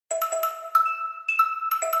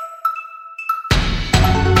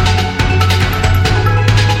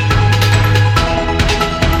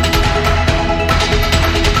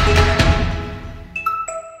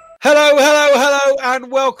and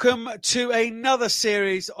welcome to another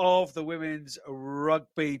series of the Women's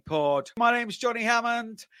Rugby Pod. My name is Johnny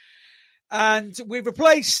Hammond, and we've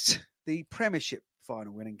replaced the Premiership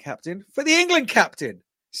final winning captain for the England captain.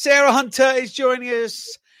 Sarah Hunter is joining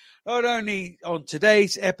us not only on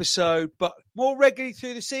today's episode, but more regularly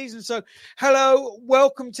through the season. So, hello,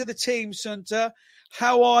 welcome to the team, Hunter.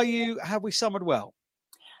 How are you? Have we summered well?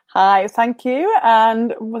 Hi, thank you,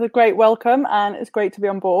 and what a great welcome, and it's great to be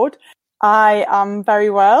on board. I am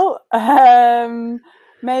very well.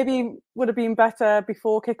 Maybe would have been better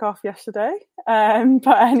before kick-off yesterday,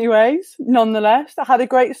 but anyways, nonetheless, I had a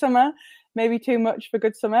great summer. Maybe too much for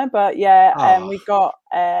good summer, but yeah, we got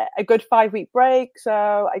a good 5-week break,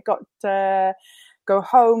 so I got to go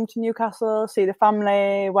home to Newcastle, see the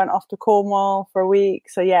family, went off to Cornwall for a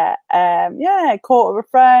week. So caught up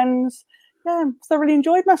with friends. Yeah, thoroughly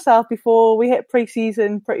enjoyed myself before we hit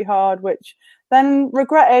pre-season pretty hard, which then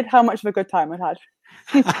regretted how much of a good time I'd had.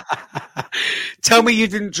 Tell me you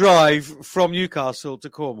didn't drive from Newcastle to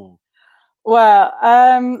Cornwall. Well,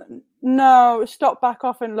 no, stopped back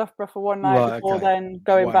off in Loughborough for one night before then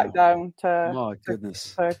going back down to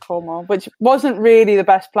Cornwall, which wasn't really the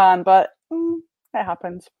best plan, but it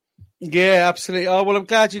happens. Yeah, absolutely. Oh, well, I'm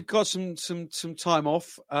glad you got some time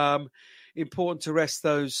off. Important to rest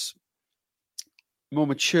those more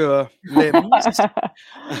mature limbs.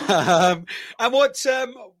 And what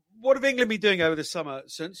have England been doing over the summer?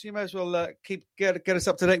 Since you may as well get us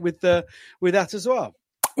up to date with that as well.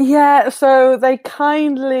 Yeah, so they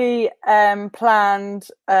kindly planned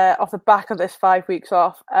off the back of this 5 weeks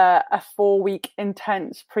off a 4-week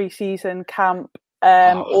intense pre-season camp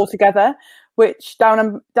altogether, which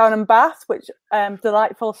down in Bath, which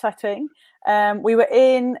delightful setting. We were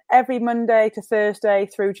in every Monday to Thursday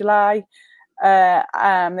through July.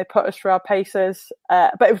 They put us through our paces,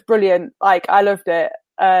 but it was brilliant. Like, I loved it.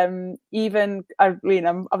 I've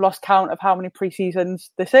lost count of how many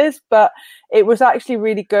pre-seasons this is, but it was actually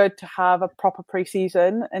really good to have a proper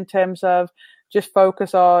pre-season in terms of just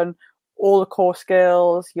focus on all the core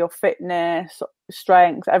skills, your fitness,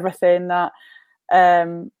 strength, everything that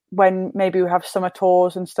when maybe we have summer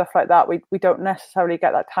tours and stuff like that, we don't necessarily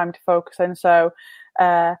get that time to focus in. So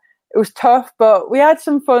it was tough, but we had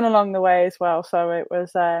some fun along the way as well. So it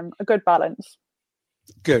was a good balance.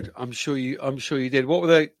 Good. I'm sure you did. What were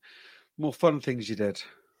the more fun things you did?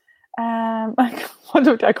 I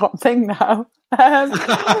can't think now.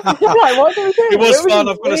 What did we do? It was fun.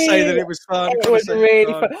 I've got to say that it was fun. It was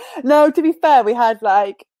really fun. No, to be fair, we had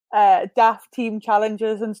daft team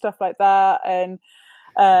challenges and stuff like that, and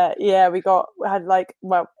we had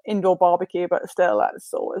indoor barbecue, but still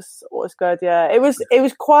that's always good. Yeah, it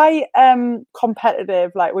was quite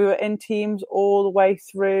competitive. Like, we were in teams all the way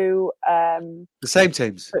through. The same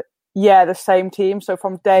teams. Yeah, the same team. So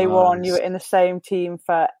from day one, you were in the same team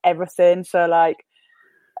for everything. So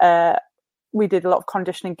we did a lot of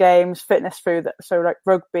conditioning games, fitness through that. So like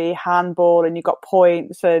rugby, handball, and you got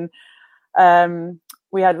points, and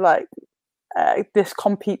we had this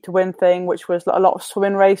compete to win thing, which was a lot of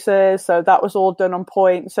swimming races. So that was all done on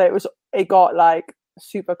points. So it got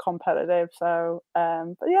super competitive. So,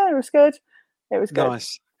 but yeah, it was good. It was good.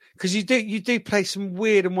 Nice. Because you do play some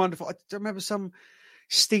weird and wonderful. I remember some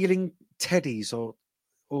stealing teddies or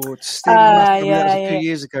stealing. That was a few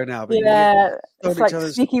years ago now. But it's like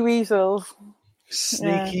sneaky weasels.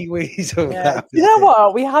 Sneaky weasel. Yeah. You know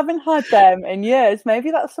what? We haven't had them in years.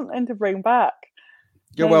 Maybe that's something to bring back.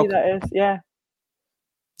 You're welcome. That is, yeah.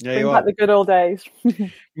 Yeah, bring back the good old days.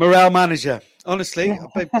 Morale manager. Honestly,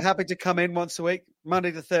 I'd be happy to come in once a week,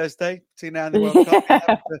 Monday to Thursday, between now and the World Cup.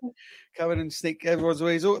 To come in and sneak everyone's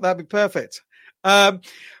weasel. That'd be perfect.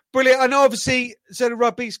 Brilliant. I know, obviously, so the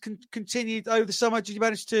rugby's continued over the summer. Did you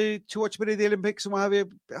manage to watch a bit of the Olympics and what have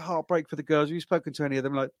you? A heartbreak for the girls. Have you spoken to any of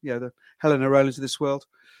them, the Helena Rowlands of this world?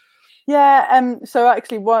 Yeah. So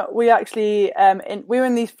actually, we were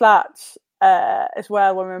in these flats as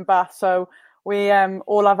well when we were in Bath. So we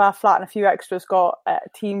all of our flat and a few extras got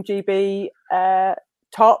Team GB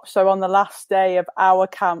top. So on the last day of our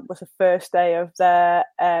camp was the first day of their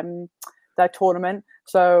tournament.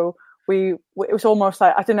 So it was almost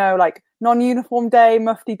like, I don't know, like non-uniform day,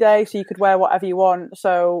 mufti day, so you could wear whatever you want.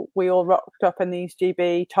 So we all rocked up in these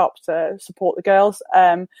GB tops to support the girls.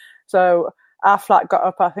 So our flat got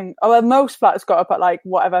up, I think, most flats got up at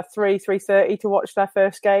 3:30 to watch their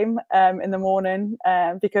first game in the morning,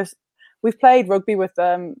 because we've played rugby with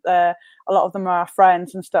them. A lot of them are our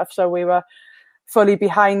friends and stuff, so we were fully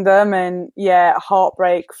behind them, and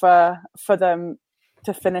heartbreak for them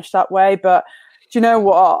to finish that way. But do you know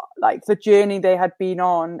what? The journey they had been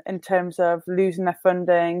on in terms of losing their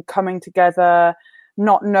funding, coming together,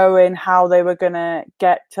 not knowing how they were going to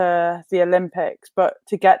get to the Olympics, but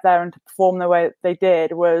to get there and to perform the way that they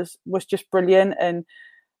did was just brilliant. And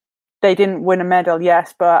they didn't win a medal,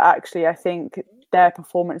 yes, but actually I think their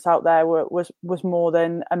performance out there was more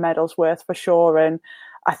than a medal's worth for sure. And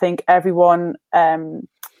I think everyone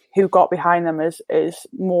who got behind them is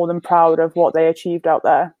more than proud of what they achieved out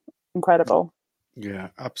there. Incredible. Yeah,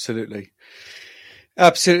 absolutely.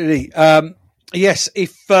 Absolutely. Yes,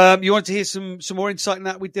 if you want to hear some more insight in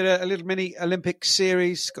that, we did a little mini Olympic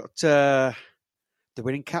series. Got the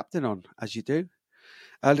winning captain on, as you do.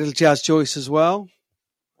 A little Jazz Joyce as well.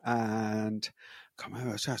 And I can't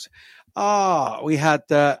remember what else. We had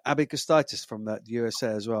Abby Kostaitis from the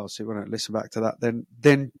USA as well. So if you want to listen back to that,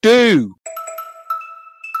 then do.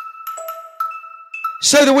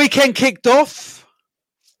 So the weekend kicked off.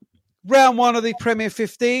 Round one of the Premier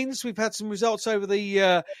 15s. We've had some results over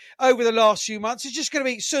the last few months. It's just going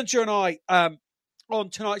to be Sunja and I on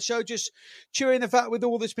tonight's show, just chewing the fat with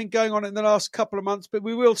all that's been going on in the last couple of months. But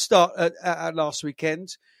we will start at last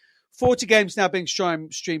weekend. 40 games now being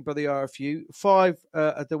streamed by the RFU. 5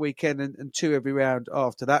 at the weekend and 2 every round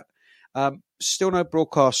after that. Still no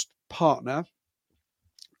broadcast partner.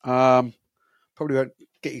 Probably won't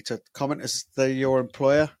get you to comment as your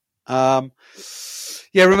employer.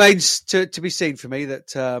 Remains to be seen for me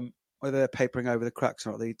that whether they're papering over the cracks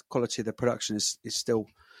or not, the quality of the production is still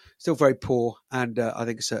very poor, and I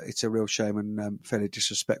think it's a real shame and fairly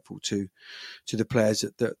disrespectful to the players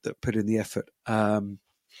that put in the effort.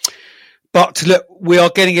 But look, we are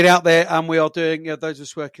getting it out there, and we are doing. Those of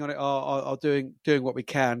us working on it are doing what we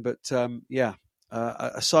can. But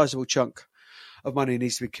a sizable chunk of money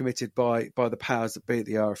needs to be committed by the powers that be at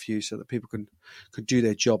the RFU so that people can do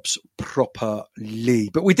their jobs properly.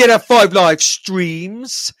 But we did have 5 live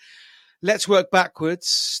streams. Let's work backwards.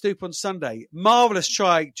 Stoop on Sunday. Marvellous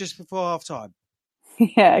try just before half time.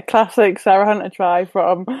 Yeah, classic Sarah Hunter try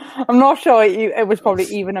from, I'm not sure it was probably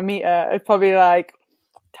even a metre. It's probably like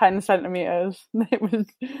 10 centimetres. It was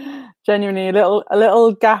genuinely a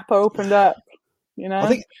little gap opened up, you know?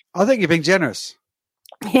 I think you're being generous.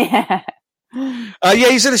 Yeah.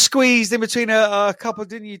 You sort of squeezed in between a couple,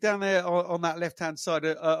 didn't you, down there on that left-hand side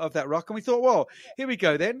of that rock? And we thought, well, here we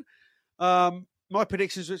go then. My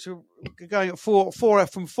predictions, which were going at 4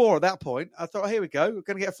 from 4 at that point, I thought, here we go. We're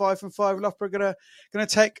going to get 5 from 5. Loughborough are going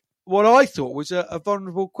to take what I thought was a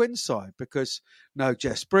vulnerable Quinn side, because no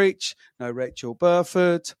Jess Breach, no Rachel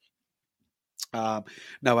Burford, no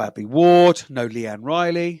Abby Ward, no Leanne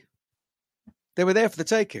Riley. They were there for the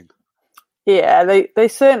taking. Yeah, they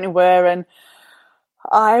certainly were, and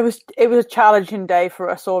it was a challenging day for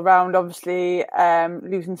us all round. Obviously,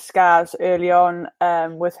 losing Skaz early on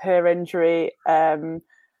with her injury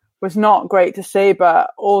was not great to see,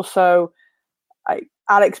 but also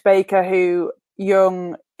Alex Baker, who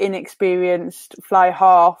young, inexperienced fly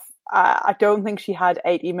half, I don't think she had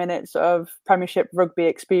 80 minutes of Premiership rugby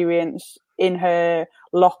experience in her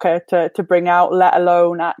locker to bring out, let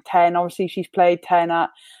alone at 10. Obviously, she's played 10 at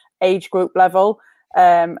age group level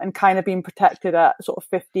and kind of been protected at sort of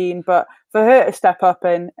 15, but for her to step up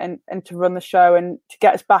and to run the show and to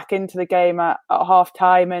get us back into the game at half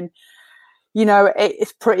time, and you know,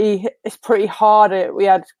 it's pretty hard. We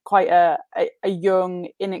had quite a young,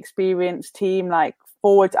 inexperienced team, like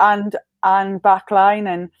forwards and back line,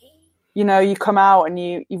 and you know, you come out and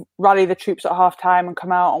you rally the troops at half time and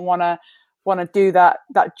come out and want to do that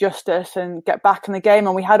justice and get back in the game.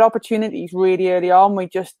 And we had opportunities really early on. We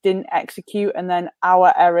just didn't execute. And then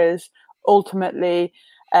our errors ultimately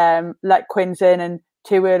let Quins in, and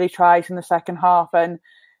 2 early tries in the second half. And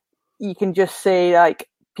you can just see like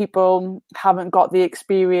people haven't got the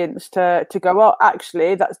experience to go, well,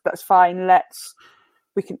 actually that's fine.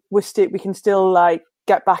 We can still like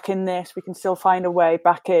get back in this. We can still find a way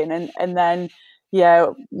back in. And then, yeah,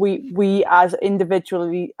 we as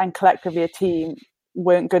individually and collectively a team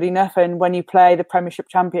weren't good enough. And when you play the Premiership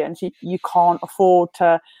champions, you can't afford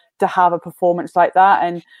to have a performance like that.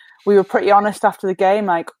 And we were pretty honest after the game.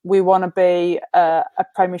 Like, we want to be a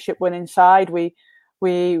Premiership winning side. We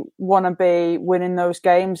want to be winning those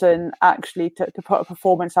games, and actually to put a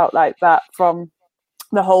performance out like that from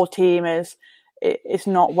the whole team is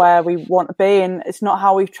not where we want to be, and it's not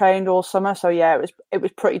how we've trained all summer. So yeah, it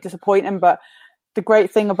was pretty disappointing. But the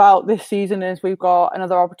great thing about this season is we've got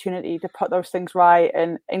another opportunity to put those things right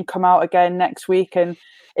and come out again next week. And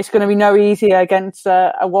it's going to be no easier against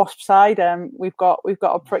a Wasp side. We've got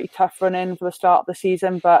a pretty tough run in for the start of the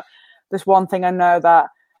season. But there's one thing I know,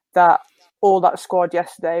 that all that squad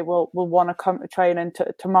yesterday will want to come to training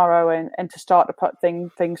tomorrow and to start to put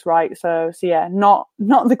things right. So yeah, not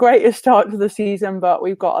the greatest start to the season, but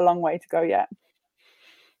we've got a long way to go yet.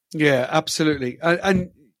 Yeah, absolutely.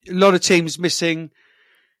 And a lot of teams missing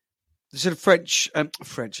the sort of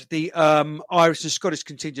the Irish and Scottish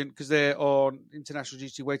contingent because they're on international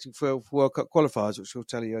duty waiting for World Cup qualifiers, which we'll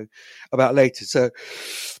tell you about later. So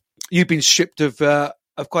you've been stripped of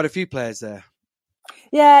quite a few players there.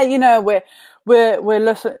 Yeah,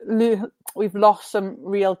 we've lost some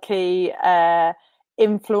real key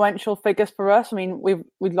influential figures for us. I mean,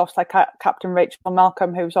 we've lost like Captain Rachel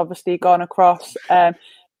Malcolm, who's obviously gone across,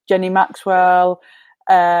 Jenny Maxwell,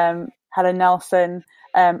 Helen Nelson,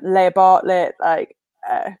 Leah Bartlett, like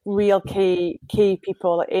real key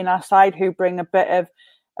people in our side who bring a bit of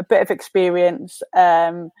experience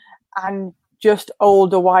and just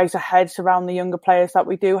older, wiser heads around the younger players that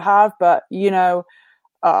we do have. But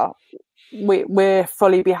we're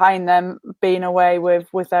fully behind them being away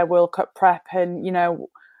with their World Cup prep, and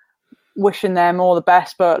wishing them all the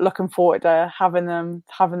best, but looking forward to having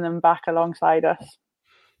them back alongside us.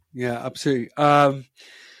 Yeah, absolutely.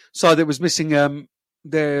 So that was missing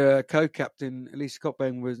their co-captain Elisa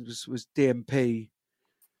Cockbain was DMP.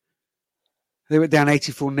 They went down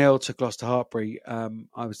 84-0 to Gloucester Hartpury.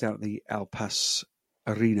 I was down at the Al Pas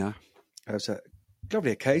Arena. It was a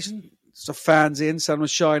lovely occasion. Some fans in, sun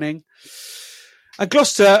was shining. And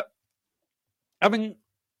Gloucester,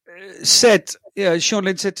 said, Sean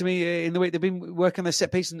Lynn said to me in the week they've been working their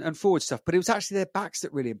set piece and forward stuff, but it was actually their backs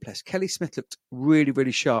that really impressed. Kelly Smith looked really,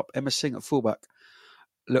 really sharp. Emma Singh at fullback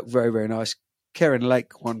looked very, very nice. Karen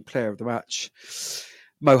Lake won player of the match.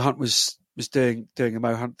 Mo Hunt was doing a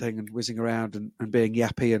Mo Hunt thing and whizzing around and being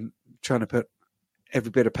yappy and trying to put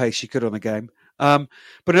every bit of pace she could on the game. But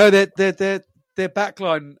no, their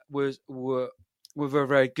backline were very,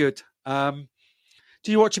 very good.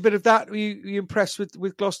 Do you watch a bit of that? Were you impressed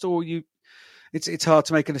with Gloucester, or it's hard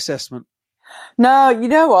to make an assessment? No, you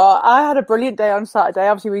know what? I had a brilliant day on Saturday.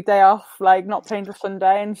 Obviously, we day off, like not playing till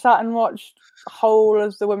Sunday, and sat and watched the whole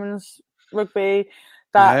of the women's rugby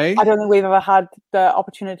that I don't think we've ever had the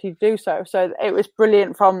opportunity to do so. So it was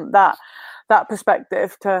brilliant from that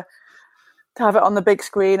perspective to have it on the big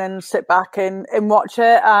screen and sit back and watch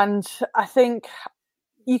it. And I think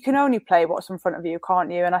you can only play what's in front of you,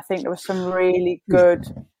 can't you? And I think there was some really good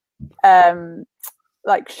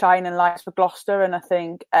like shining lights for Gloucester. And I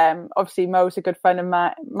think obviously Mo's a good friend of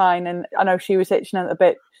mine, and I know she was itching a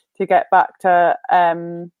bit to get back to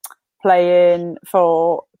playing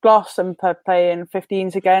for Gloss and playing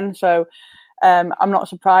 15s again. So I'm not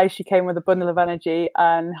surprised she came with a bundle of energy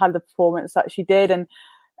and had the performance that she did.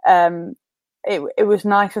 And it was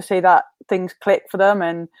nice to see that things click for them.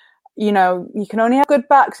 And you can only have good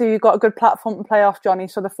backs if you've got a good platform to play off, Johnny.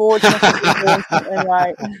 So the forwards must be doing something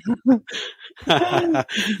right.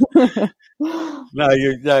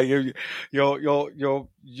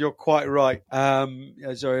 You're quite right.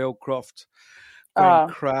 Zoe Aldcroft, Gwen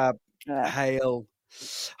Crabb, Hale,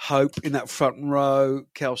 Hope in that front row,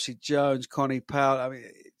 Kelsey Jones, Connie Powell.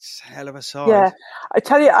 It's a hell of a side. Yeah, I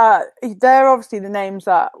tell you, they're obviously the names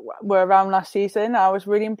that were around last season. I was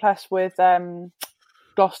really impressed with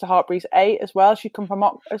Gloucester Hartpury's 8 as well. She come from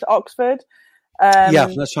Oxford. Yeah,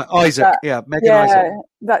 that's right. Isaac. Megan Isaac.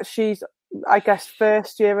 That she's, I guess,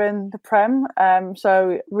 first year in the Prem.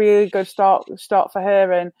 So really good start for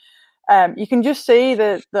her. And you can just see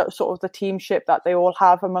the sort of the teamship that they all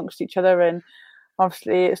have amongst each other. And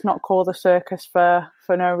obviously, it's not called the circus for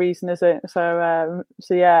no reason, is it? So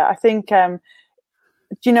yeah, I think. Do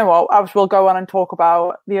you know what? We'll go on and talk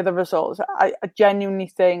about the other results. I genuinely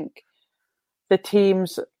think the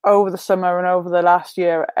teams over the summer and over the last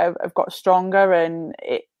year have got stronger, and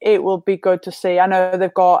it will be good to see. I know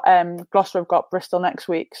they've got Gloucester have got Bristol next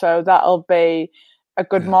week, so that'll be a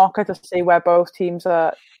good marker to see where both teams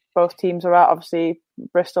are at. Obviously,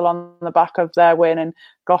 Bristol on the back of their win and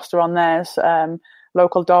Gloucester on theirs.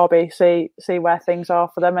 Local derby, see where things are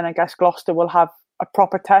for them, and I guess Gloucester will have a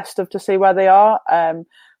proper test to see where they are.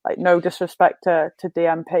 Like no disrespect to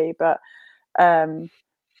DMP, but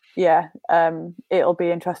it'll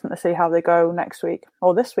be interesting to see how they go next week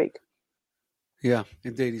or this week. Yeah,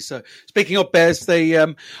 indeed. So speaking of Bears, they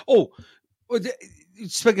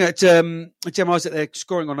speaking at Gemma Isaac, they're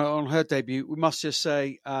scoring on her debut. We must just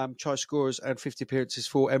say try scorers and 50 appearances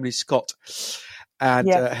for Emily Scott and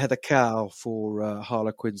Heather Cow for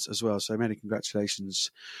Harlequins as well. So many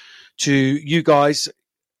congratulations to you guys,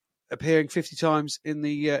 appearing 50 times in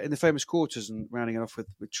the famous quarters and rounding it off with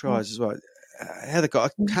tries as well. Heather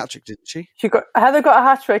got a hat-trick, didn't she? Heather got a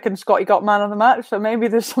hat-trick and Scotty got man of the match, so maybe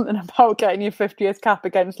there's something about getting your 50th cap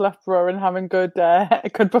against Loughborough and having good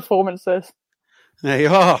performances. There you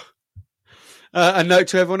are. A note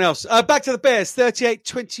to everyone else. Back to the Bears,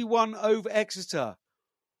 38-21 over Exeter.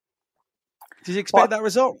 Did you expect that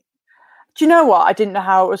result? Do you know what? I didn't know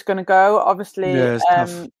how it was going to go. Obviously,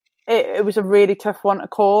 it was a really tough one to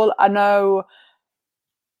call. I know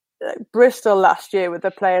Bristol last year with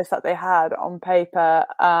the players that they had on paper,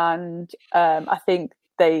 and I think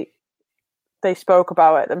they spoke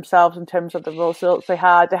about it themselves in terms of the results they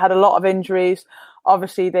had. They had a lot of injuries.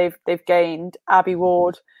 Obviously, they've gained Abby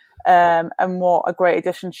Ward, and what a great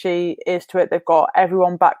addition she is to it. They've got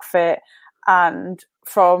everyone back fit, and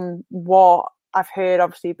from what I've heard,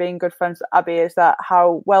 obviously being good friends with Abby, is that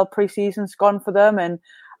how well pre-season's gone for them and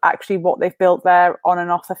actually what they've built there on and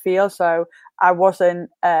off the field. So I wasn't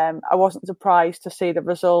surprised to see the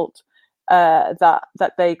result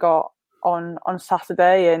that they got on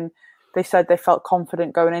Saturday, and they said they felt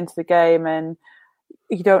confident going into the game, and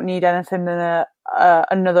you don't need anything than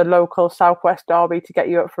another local Southwest derby to get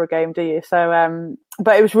you up for a game, do you? So,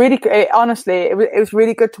 but it was really, honestly, it was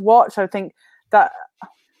really good to watch. I think that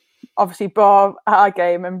obviously bar our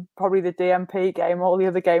game and probably the DMP game, all the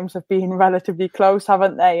other games have been relatively close,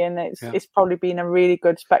 haven't they? And it's probably been a really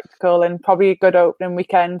good spectacle and probably a good opening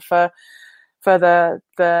weekend for the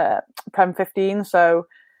Prem 15. So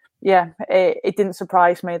yeah, it didn't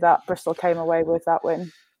surprise me that Bristol came away with that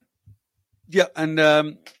win. Yeah,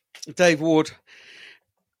 and Dave Ward,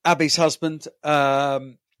 Abby's husband,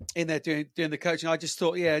 in there doing the coaching. I just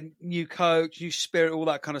thought, new coach, new spirit, all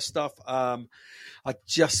that kind of stuff. I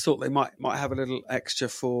just thought they might have a little extra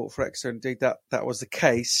for extra. Indeed, that was the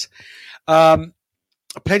case.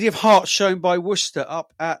 Plenty of heart shown by Worcester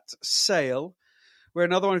up at Sale, where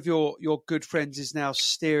another one of your good friends is now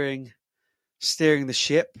steering the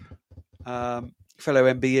ship. Fellow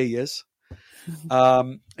MBEers.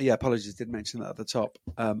 Apologies, didn't mention that at the top.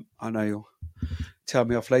 I know you'll tell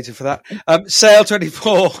me off later for that. Sale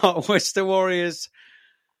 24, Worcester Warriors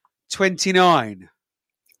 29.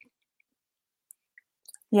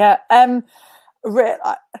 Yeah,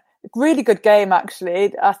 really good game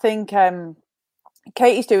actually. I think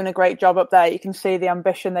Katie's doing a great job up there. You can see the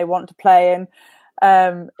ambition they want to play,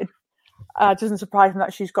 and it doesn't surprise me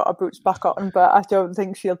that she's got her boots back on, but I don't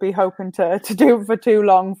think she'll be hoping to do it for too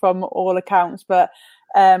long from all accounts. But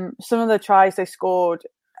some of the tries they scored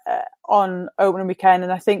on opening weekend,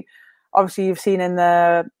 and I think obviously you've seen in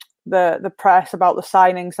the press about the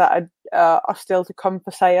signings that are still to come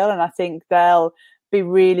for Sale, and I think they'll be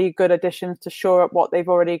really good additions to shore up what they've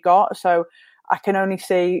already got. So I can only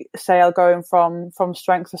see Sale going from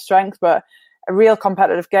strength to strength, but a real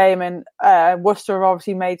competitive game. And Worcester have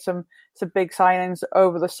obviously made some big signings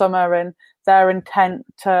over the summer, and their intent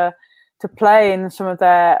to play in some of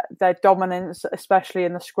their dominance, especially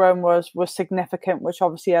in the scrum, was significant, which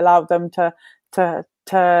obviously allowed them to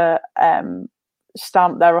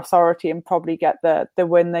stamp their authority and probably get the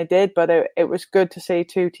win they did. But it was good to see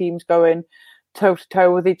two teams going toe to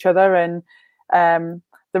toe with each other, and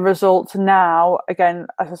the results now, again,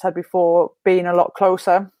 as I said before, being a lot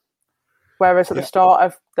closer. Whereas at the start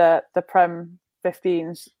of the Prem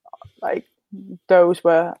 15s, like those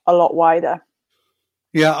were a lot wider.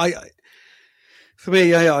 Yeah, for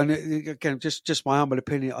me, and again, just my humble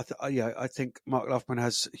opinion. I think Mark Loughman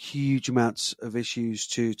has huge amounts of issues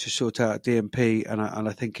to sort out at DMP, and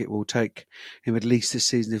I think it will take him at least this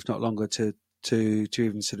season, if not longer, to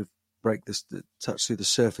even sort of break touch through the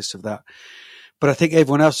surface of that. But I think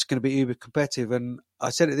everyone else is going to be uber competitive, and I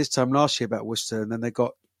said it this time last year about Worcester, and then they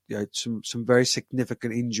got some very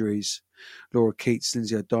significant injuries. Laura Keats,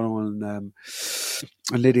 Lindsay O'Donnell, and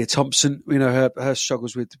Lydia Thompson. Her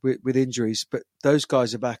struggles with injuries, but those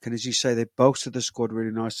guys are back, and as you say, they bolstered the squad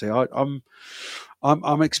really nicely.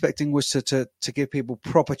 I'm expecting Worcester to give people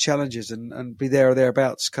proper challenges and be there or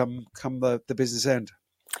thereabouts come the business end.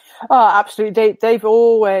 Oh, absolutely. They've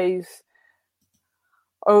always,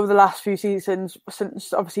 over the last few seasons,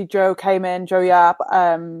 since obviously Jo came in, Jo Yap,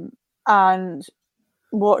 and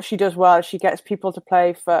what she does well is she gets people to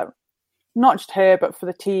play for not just her, but for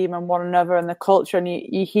the team and one another and the culture. And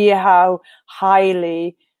you hear how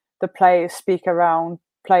highly the players speak around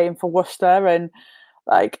playing for Worcester, and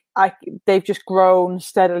they've just grown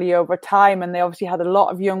steadily over time. And they obviously had a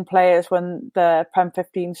lot of young players when the Prem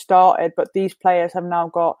 15 started, but these players have now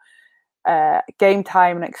got game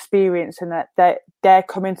time and experience, and that they're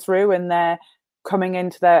coming through and they're coming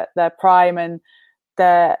into their prime, and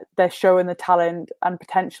they're showing the talent and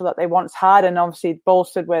potential that they once had, and obviously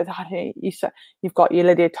bolstered with you've got your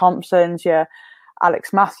Lydia Thompsons, your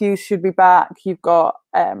Alex Matthews should be back, you've got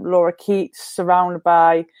Laura Keats surrounded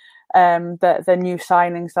by the new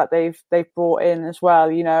signings that they've brought in as well.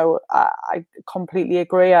 I completely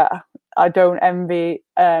agree. I don't envy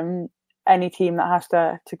any team that has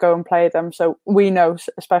to go and play them. So we know,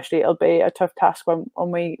 especially, it'll be a tough task when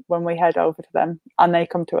we head over to them and they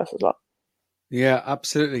come to us as well. Yeah,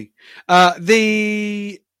 absolutely.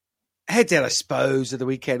 The head-to-head, I suppose, of the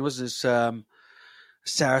weekend was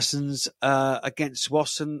Saracens against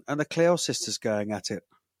Wasps and the Cleo sisters going at it.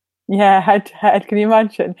 Yeah, head-to-head. Can you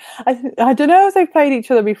imagine? I don't know if they've played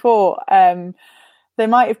each other before. They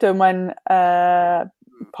might have done when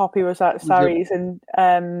Poppy was at Sarries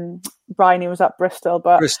and Bryony was at Bristol.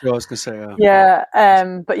 But Bristol, I was going to say. Yeah,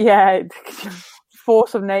 but yeah,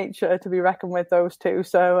 force of nature to be reckoned with, those two.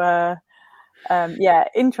 So yeah,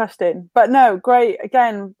 interesting. But no, great.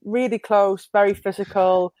 Again, really close, very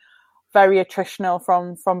physical, very attritional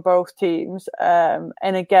from both teams. And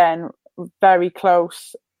again, very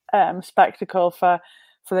close spectacle for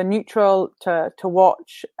the neutral to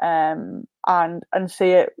watch and see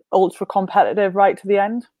it ultra competitive right to the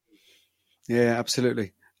end. Yeah,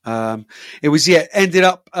 absolutely. It was ended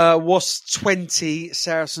up Wasps 20,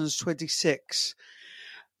 Saracens 26.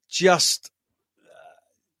 Just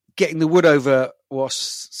getting the wood over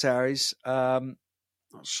Wasps Sarries. Not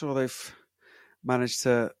sure they've managed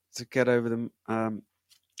to get over them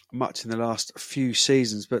much in the last few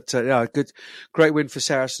seasons, but yeah, great win for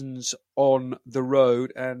Saracens on the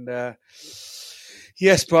road. And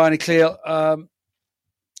yes, Bryony Cleal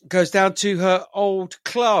goes down to her old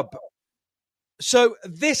club. So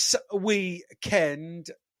this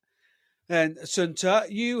weekend, then, Sunta,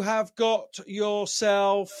 you have got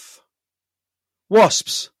yourself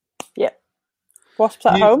Wasps. Yep. Wasps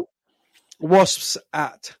at home. Wasps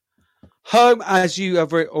at home, as you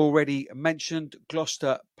have already mentioned.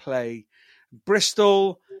 Gloucester play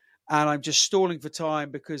Bristol, and I'm just stalling for time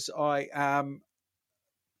because I am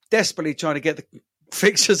desperately trying to get the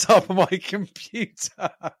fixtures up on my computer.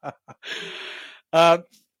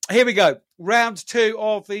 Here we go. Round 2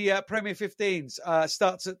 of the Premier 15s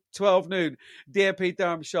starts at 12 noon. DMP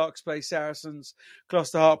Durham Sharks play Saracens.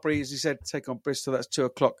 Gloucester Hartpury, as you said, take on Bristol. That's 2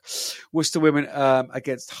 o'clock. Worcester Women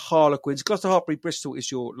against Harlequins. Gloucester Hartpury Bristol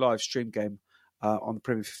is your live stream game on the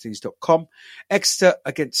Premier15s.com. Exeter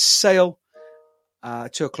against Sale,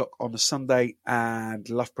 2 o'clock on the Sunday. And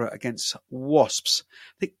Loughborough against Wasps.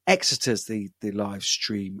 I think Exeter's the live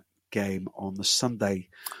stream game on the Sunday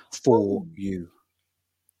for you.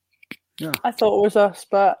 Yeah. I thought it was us,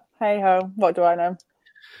 but hey ho, what do I know?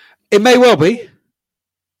 It may well be.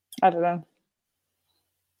 I don't know.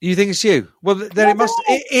 You think it's you? Well, then it must.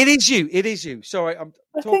 It is you. It is you. Sorry, I'm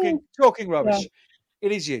talking rubbish. Yeah.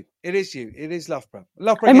 It is you. It is you. It is Loughborough.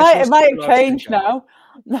 It might have changed now.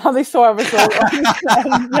 Now they saw a result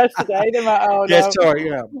yesterday. They might. Oh yes, no. sorry.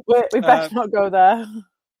 Yeah, we best not go there.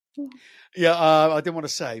 Yeah, I didn't want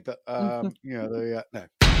to say, but no.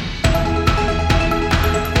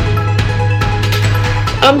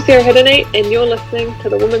 I'm Sarah Hiddenate, and you're listening to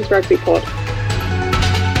the Women's Rugby Pod.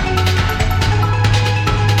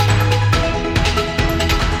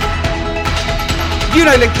 You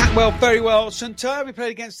know Lynn Catwell very well, Sunta. We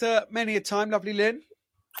played against her many a time. Lovely Lynn.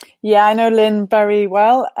 Yeah, I know Lynn very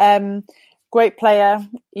well. Great player,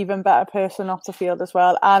 even better person off the field as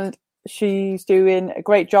well. And she's doing a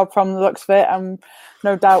great job from the looks of it, and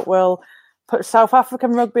no doubt will put South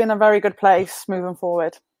African rugby in a very good place moving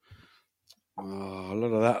forward. Oh, a lot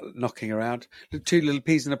of that knocking around. 2 little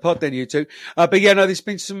peas in a pod then, you two. But yeah, no, there's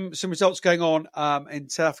been some results going on in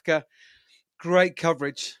South Africa. Great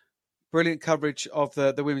coverage. Brilliant coverage of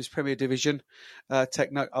the Women's Premier Division.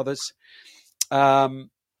 Take note, others. The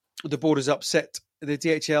Borders upset the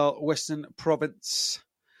DHL Western Province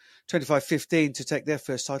 25-15 to take their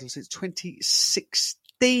first title since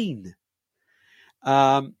 2016.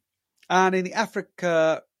 And in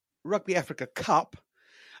the Rugby Africa Cup,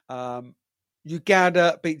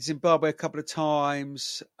 Uganda beat Zimbabwe a couple of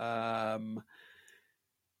times.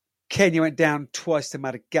 Kenya went down twice to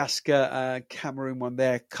Madagascar. Cameroon won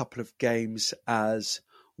their couple of games as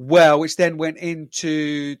well, which then went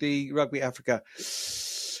into the Rugby Africa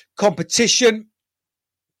competition,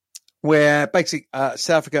 where basically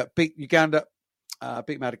South Africa beat Uganda,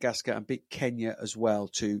 beat Madagascar, and beat Kenya as well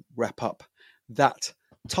to wrap up that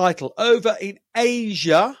title. Over in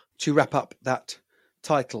Asia to wrap up that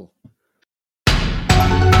title.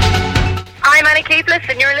 I'm Annie Keepless,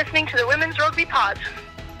 and you're listening to the Women's Rugby Pod.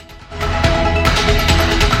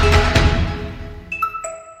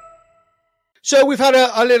 So we've had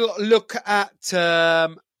a little look at.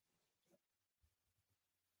 The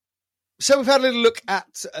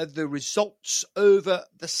results over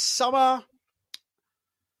the summer.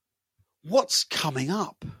 What's coming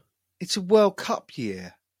up? It's a World Cup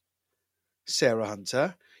year, Sarah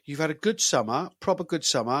Hunter. You've had a good summer, proper good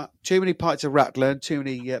summer. Too many pints of Rattler, too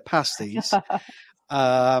many pasties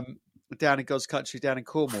down in God's country, down in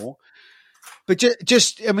Cornwall. But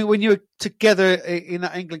just, I mean, when you were together in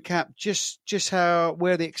that England camp, just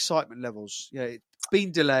where the excitement levels? It's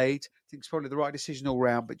been delayed. I think it's probably the right decision all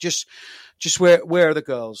round. But just where are the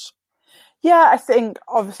girls? Yeah, I think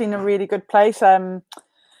obviously in a really good place.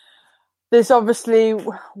 There's obviously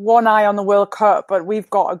one eye on the World Cup, but we've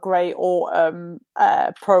got a great autumn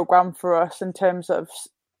program for us in terms of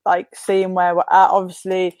like seeing where we're at.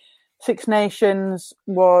 Obviously, Six Nations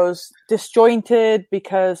was disjointed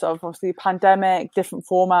because of obviously the pandemic, different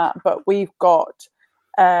format, but we've got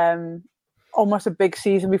almost a big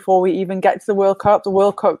season before we even get to the World Cup. The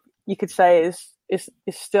World Cup, you could say, is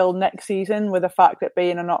still next season, with the fact that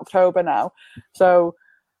being in October now. So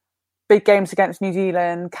big games against New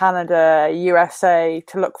Zealand, Canada, USA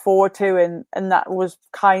to look forward to, and that was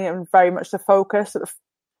kind of very much the focus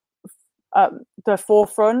at the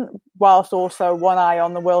forefront, whilst also one eye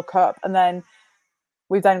on the World Cup. And then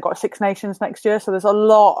we've then got Six Nations next year, so there's a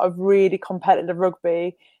lot of really competitive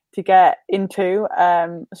rugby to get into.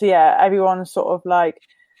 So yeah, everyone's sort of like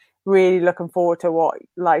really looking forward to what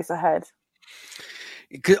lies ahead.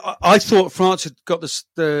 I thought France had got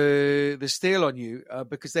the steal on you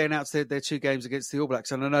because they announced their 2 games against the All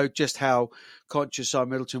Blacks, and I know just how conscious Simon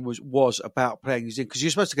Middleton was about playing New Zealand, because you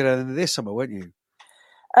were supposed to go down there this summer, weren't you?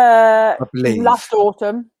 I believe last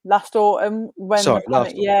autumn when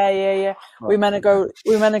yeah. Right. We meant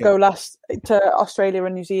to go last to Australia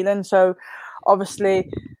and New Zealand. So obviously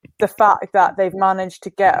the fact that they've managed to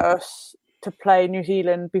get us to play New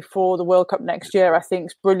Zealand before the World Cup next year, I think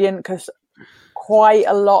is brilliant, because quite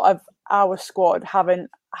a lot of our squad haven't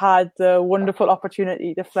had the wonderful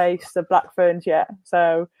opportunity to face the Black Ferns yet.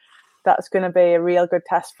 So that's going to be a real good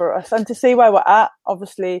test for us. And to see where we're at,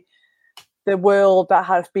 obviously, the world that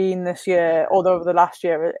has been this year, although the last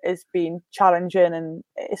year, has been challenging, and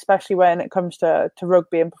especially when it comes to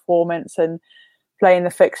rugby and performance and playing the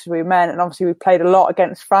fixtures we meant. And obviously we played a lot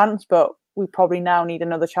against France, but we probably now need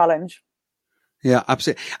another challenge. Yeah,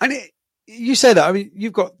 absolutely. And you say that, I mean,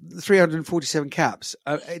 you've got 347 caps.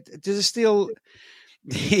 Does it still,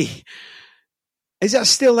 is that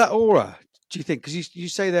still that aura, do you think? Because you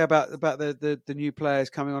say there about the new players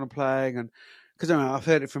coming on and playing, and because I don't know, I've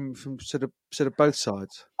heard it from sort of both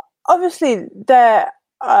sides. Obviously, they're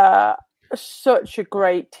such a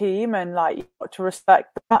great team, and like you've got to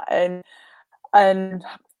respect that. And I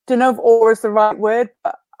don't know if aura is the right word,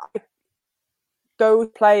 but those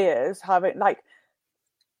players have it like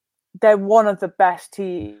they're one of the best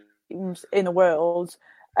teams in the world,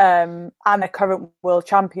 and they're current world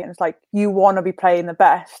champions. Like, you want to be playing the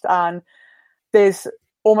best, and there's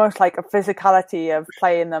almost like a physicality of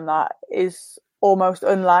playing them that is almost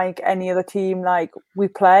unlike any other team like we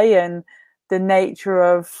play, and the nature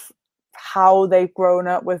of how they've grown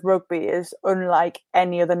up with rugby is unlike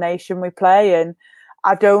any other nation we play. And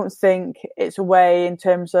I don't think it's a way in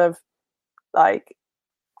terms of like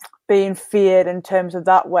being feared in terms of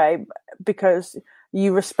that way, because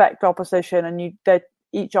you respect opposition, and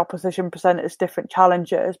each opposition presents different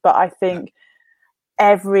challenges. But I think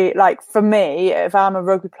for me, if I'm a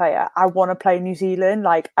rugby player, I want to play New Zealand.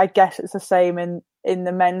 Like, I guess it's the same in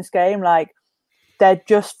the men's game. Like, they're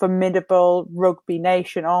just formidable rugby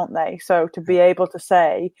nation, aren't they? So to be able to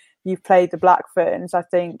say you've played the Black Ferns, I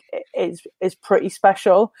think is pretty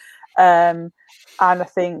special. And I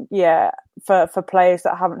think, for players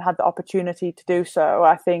that haven't had the opportunity to do so,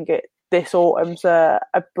 I think this autumn's a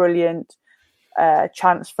brilliant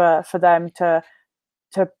chance for them to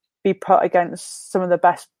be put against some of the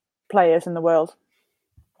best players in the world.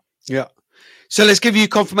 Yeah. So let's give you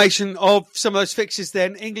confirmation of some of those fixtures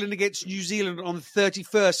then. England against New Zealand on the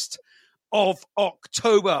 31st of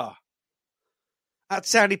October at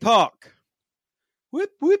Sandy Park.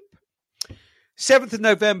 Whoop, whoop. 7th of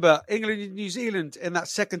November, England and New Zealand in that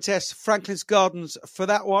second test, Franklin's Gardens for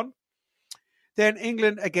that one. Then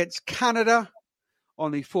England against Canada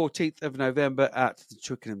on the 14th of November at the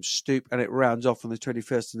Twickenham Stoop, and it rounds off on the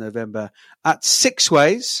 21st of November at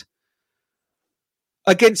Sixways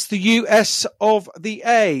against the US of the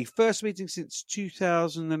A. First meeting since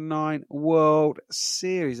 2009 World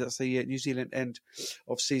Series. That's the New Zealand end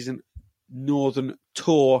of season Northern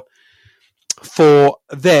Tour for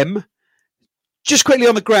them. Just quickly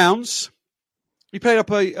on the grounds, you played up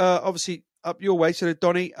obviously up your way, so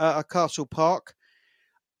Donny at Castle Park.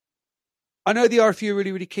 I know the RFU are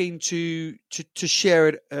really, really keen to share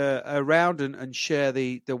it around and share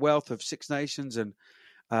the wealth of Six Nations and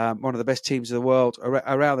one of the best teams in the world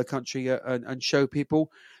around the country and show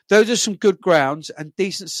people. Those are some good grounds and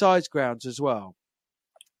decent sized grounds as well.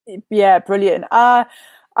 Yeah, brilliant. I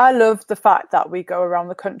love the fact that we go around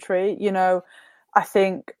the country. You know, I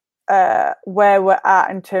think where we're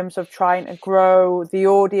at in terms of trying to grow the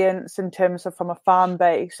audience, in terms of from a fan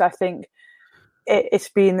base, I think it's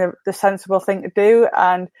been the sensible thing to do,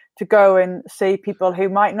 and to go and see people who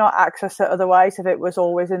might not access it otherwise if it was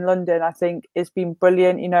always in London, I think it's been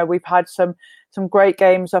brilliant. You know, we've had some great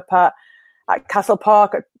games up at Castle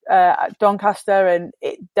Park at Doncaster, and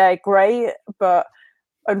they're great, but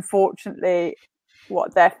unfortunately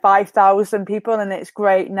they're 5,000 people, and it's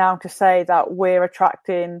great now to say that we're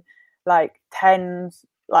attracting like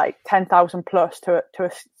 10,000 plus to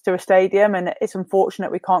a stadium, and it's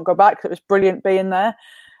unfortunate we can't go back because it was brilliant being there.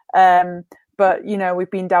 But you know, we've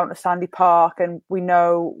been down to Sandy Park, and we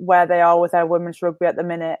know where they are with their women's rugby at the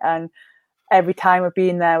minute, and every time we've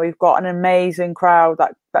been there, we've got an amazing crowd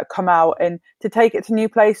that come out, and to take it to new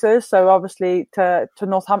places. So obviously to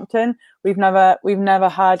Northampton, we've never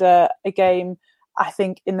had a game, I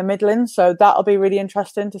think, in the Midlands. So that'll be really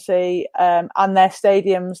interesting to see. And their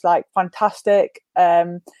stadium's like fantastic.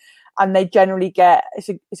 And they generally get,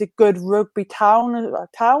 it's a good rugby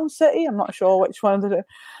city. I'm not sure which one to do.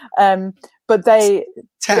 But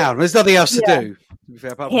there's nothing else to do. To be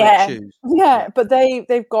fair, apart from choose. Yeah, but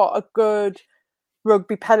they've got a good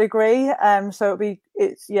rugby pedigree. So I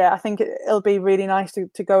think it'll be really nice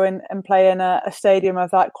to go in and play in a stadium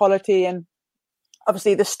of that quality. And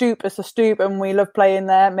obviously the Stoop is the Stoop, and we love playing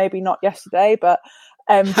there. Maybe not yesterday, but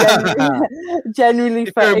generally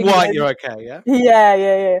if you're in white, you're okay.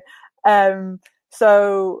 Yeah.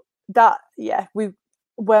 So that,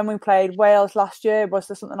 when we played Wales last year, was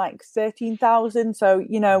there something like 13,000? So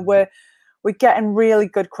you know, we're getting really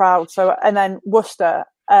good crowds. So, and then Worcester,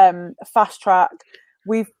 Fast Track,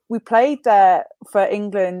 we played there for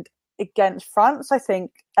England against France, I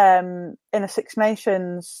think, in a Six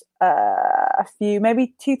Nations,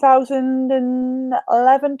 maybe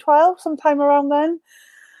 2011, 12, sometime around then.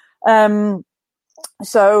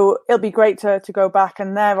 So it'll be great to go back,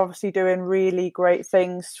 and they're obviously doing really great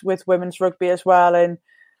things with women's rugby as well. And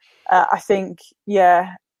I think,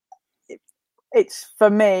 it's, for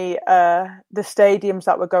me, the stadiums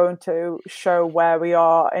that we're going to show where we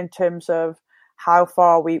are in terms of how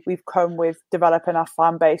far we've come with developing our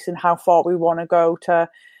fan base, and how far we want to go to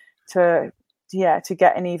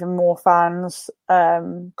getting even more fans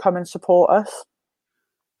come and support us.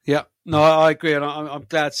 Yeah, no, I agree, and I'm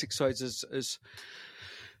glad Six Sides has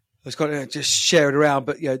got to just share it around.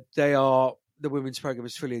 But the women's program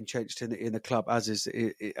is fully entrenched in the club, as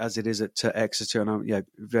it is at Exeter, and I'm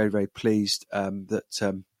very, very pleased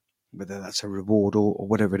that whether that's a reward or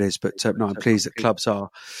whatever it is, but no, I'm pleased that clubs are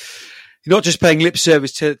not just paying lip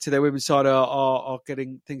service to their women's side, are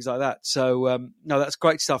getting things like that. So no, that's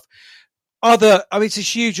great stuff. It's a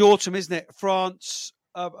huge autumn, isn't it? France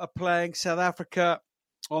are playing South Africa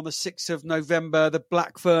on the 6th of November. The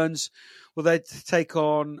Black Ferns will they take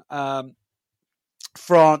on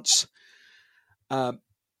France.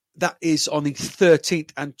 That is on the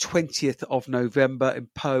 13th and 20th of November in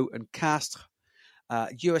Pau and Castres.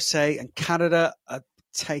 USA and Canada are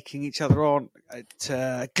taking each other on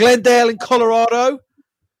at Glendale in Colorado,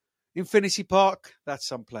 Infinity Park. That's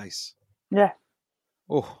someplace. Yeah.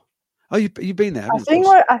 Oh, you've been there? I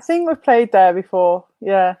think we've played there before.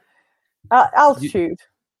 Yeah. Altitude.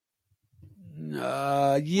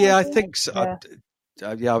 I think so. Yeah.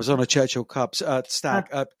 I was on a Churchill Cup Stag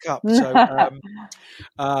Cup, so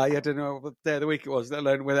I don't know what day of the week it was, let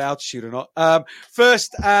alone with altitude or not.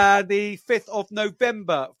 First, the 5th of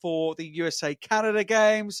November for the USA Canada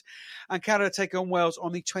games, and Canada take on Wales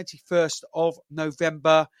on the 21st of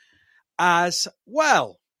November as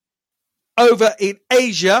well. Over in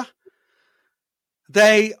Asia,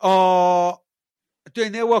 they are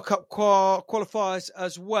doing their World Cup qualifiers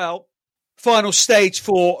as well. Final stage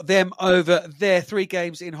for them over there. 3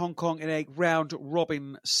 games in Hong Kong in a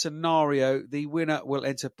round-robin scenario. The winner will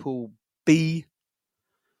enter Pool B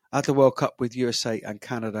at the World Cup with USA and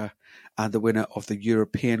Canada, and the winner of the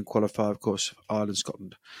European qualifier, of course, Ireland,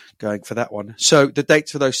 Scotland, going for that one. So the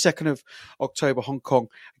dates for those: 2nd of October, Hong Kong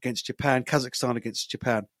against Japan, Kazakhstan against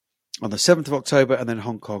Japan on the 7th of October, and then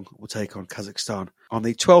Hong Kong will take on Kazakhstan on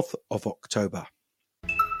the 12th of October.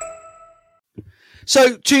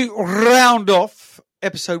 So to round off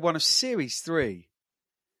episode 1 of series 3,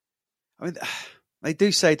 I mean, they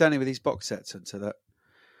do say, don't they, with these box sets, and so that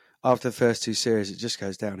after the first 2 series, it just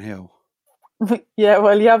goes downhill. Yeah,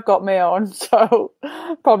 well, you have got me on, so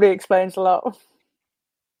probably explains a lot.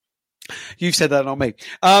 You've said that, not me.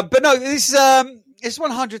 But no, this is it's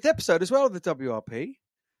 100th episode as well of the WRP.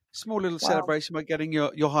 Small little celebration by getting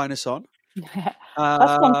your Highness on. That's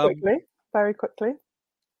gone quickly, very quickly.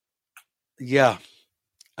 Yeah.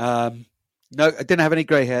 No, I didn't have any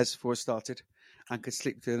grey hairs before I started and could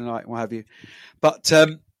sleep through the night and what have you. But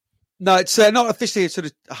no, it's not officially a sort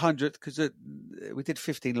of 100th because we did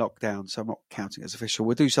 15 lockdowns, so I'm not counting as official.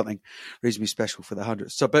 We'll do something reasonably special for the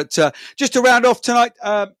 100th. So, but just to round off tonight,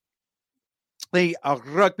 the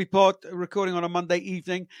Rugby Pod recording on a Monday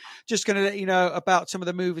evening. Just going to let you know about some of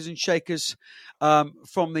the movers and shakers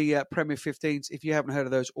from the Premier 15s. If you haven't heard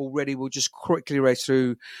of those already, we'll just quickly race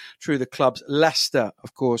through the clubs. Leicester,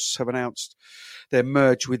 of course, have announced their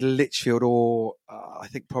merge with Lichfield, or I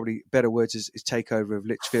think probably better words is takeover of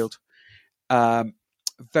Lichfield.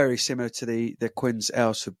 Very similar to the Quins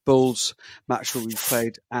Aylesford Bulls match will be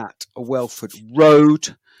played at Welford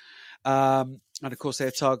Road. And of course, they're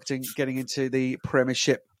targeting getting into the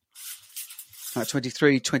Premiership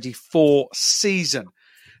 23-24 season.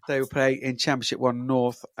 They will play in Championship 1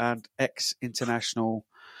 North, and ex-international,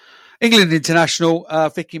 England international,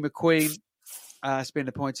 Vicky McQueen has been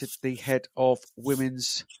appointed the head of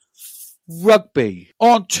women's rugby.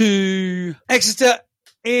 On to Exeter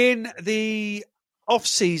in the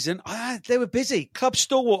off-season. They were busy. Club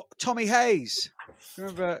stalwart Tommy Hayes.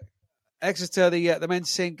 Remember Exeter, the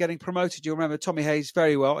men's team getting promoted. You'll remember Tommy Hayes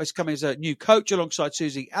very well. He's coming as a new coach alongside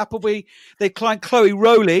Susie Appleby. They climbed Chloe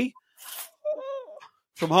Rowley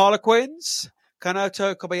from Harlequins,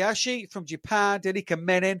 Kanoto Kobayashi from Japan, Danica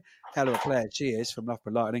Menin, hell of a player she is, from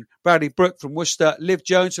Loughborough Lightning, Bradley Brooke from Worcester, Liv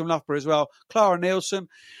Jones from Loughborough as well, Clara Nielsen,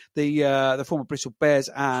 the former Bristol Bears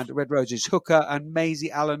and Red Roses hooker, and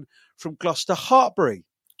Maisie Allen from Gloucester Hartbury.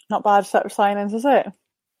 Not bad set of signings, is it?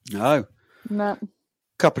 No.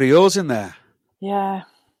 Couple of yours in there. Yeah.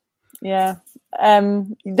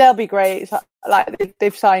 They'll be great. Like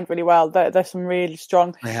they've signed really well. There's some really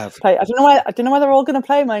strong. They have. I don't know where they're all going to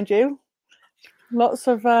play, mind you. Lots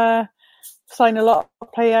of signed a lot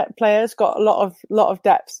of players. Got a lot of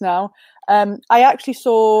depth now. I actually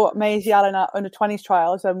saw Maisie Allen at under-20s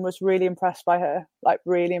trials and was really impressed by her.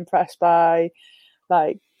 Really impressed by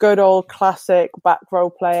good old classic back row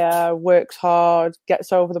player, works hard,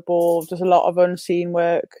 gets over the ball, does a lot of unseen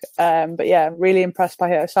work. But yeah, really impressed by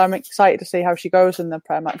her. So I'm excited to see how she goes in the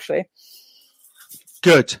Prem, actually.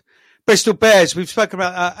 Good. Bristol Bears, we've spoken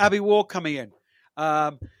about Abby Ward coming in.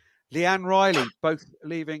 Leanne Riley, both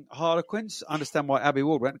leaving Harlequins. I understand why Abby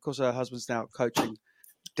Ward went. Of course, her husband's now coaching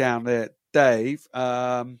down there. Dave,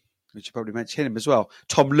 we should probably mention him as well.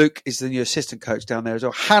 Tom Luke is the new assistant coach down there as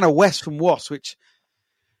well. Hannah West from Wasps, which...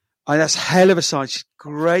 that's a hell of a sign. She's a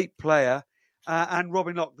great player. And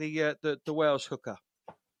Robin Locke, the Wales hooker.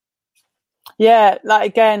 Yeah,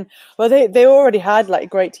 again, well, they already had a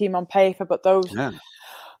great team on paper, but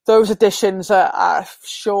those additions are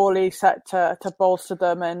surely set to bolster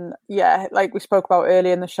them. And yeah, like we spoke about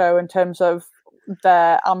earlier in the show, in terms of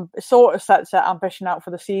their sort of sets their ambition out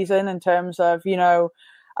for the season. In terms of,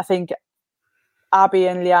 I think Abby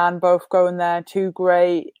and Leanne both going there, two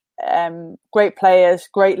great players,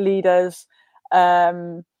 great leaders,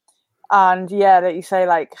 and yeah, that you say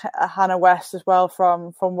Hannah West as well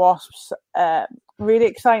from Wasps. Really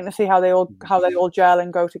exciting to see how they all gel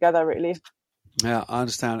and go together. Really. Yeah, I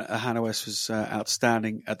understand. Hannah West was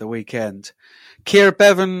outstanding at the weekend. Kira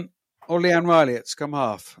Bevan or Leanne Riley at scrum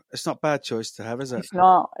half. It's not a bad choice to have, is it? It's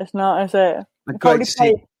not, is it?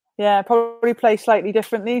 Probably play slightly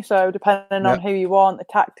differently. So depending on who you want, the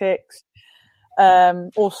tactics.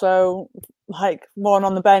 Also, one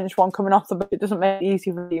on the bench, one coming off the bench. It doesn't make it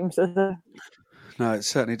easy for teams, does it? No, it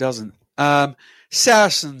certainly doesn't.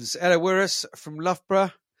 Saracens, Ella Wirras from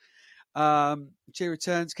Loughborough. She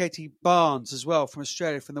returns. Katie Barnes as well from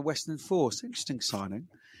Australia, from the Western Force. Interesting signing.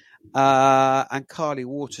 And Carly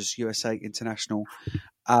Waters, USA international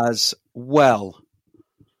as well.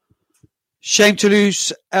 Shame to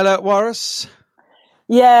lose Ella Wirras.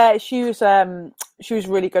 Yeah, she was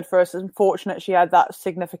really good for us. It's unfortunate she had that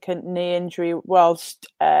significant knee injury whilst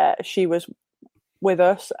she was with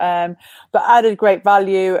us. But added great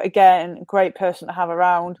value. Again, great person to have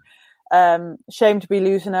around. Shame to be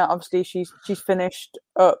losing her. Obviously, she's finished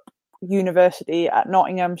up university at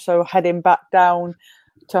Nottingham, so heading back down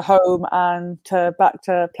to home and back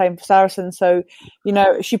to playing for Saracens. So,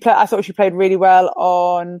 I thought she played really well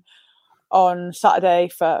on Saturday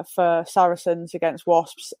for Saracens against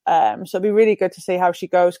Wasps. So it'd be really good to see how she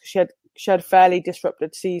goes, because she had a fairly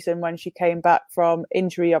disrupted season when she came back from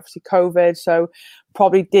injury, obviously COVID. So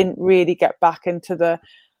probably didn't really get back into the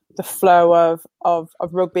flow of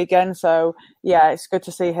rugby again. So yeah, it's good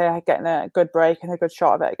to see her getting a good break and a good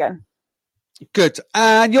shot of it again. Good.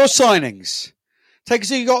 And your signings. So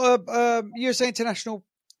you got a USA International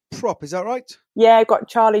prop, is that right? Yeah, got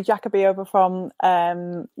Charlie Jacoby over from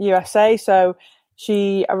USA. So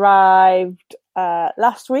She arrived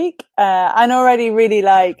last week. And already really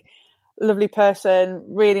lovely person,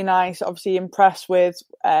 really nice. Obviously impressed with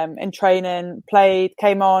in training.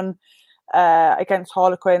 Came on against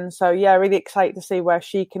Harlequins. So yeah, really excited to see where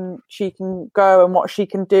she can go and what she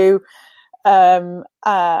can do.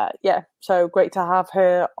 So great to have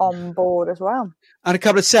her on board as well. And a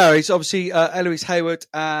couple of Sarries, obviously Eloise Hayward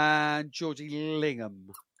and Georgie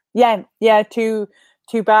Lingham. Yeah, two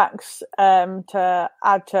backs to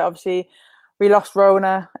add to. Obviously we lost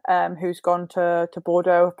Rona, who's gone to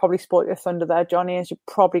Bordeaux. Probably spoiled your thunder there, Johnny, as you're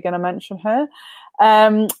probably going to mention her.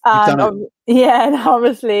 And obviously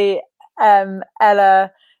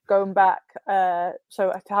Ella going back.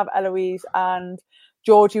 So to have Eloise and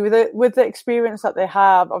Georgie with the experience that they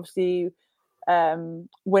have, obviously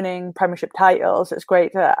winning Premiership titles, it's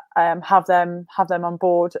great to have them on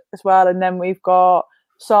board as well. And then we've got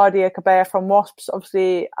Sadia Kabea from Wasps.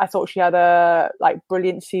 Obviously, I thought she had a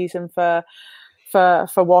brilliant season for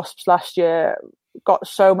Wasps last year. Got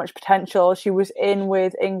so much potential. She was in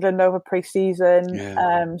with England over pre-season.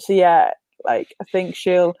 Yeah. I think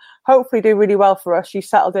she'll hopefully do really well for us. She's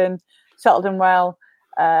settled in well.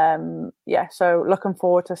 So looking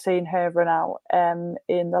forward to seeing her run out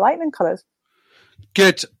in the Lightning colours.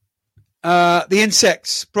 Good. The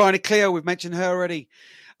Insects, Bryony Cleo, we've mentioned her already.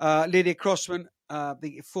 Lydia Crossman,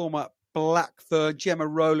 the former Blackburn, Gemma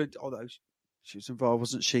Rowland, although she was involved,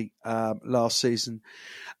 wasn't she, last season.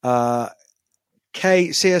 Kay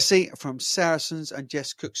CSC from Saracens and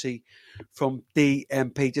Jess Cooksey from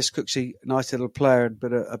DMP. Jess Cooksey, nice little player,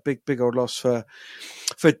 but a big old loss for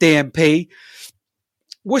DMP.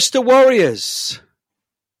 Worcester Warriors,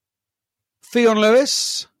 Fionn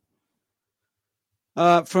Lewis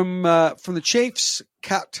from the Chiefs,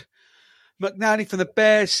 Kat McNally from the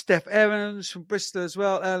Bears, Steph Evans from Bristol as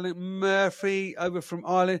well, Ellen Murphy over from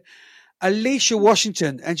Ireland, Alicia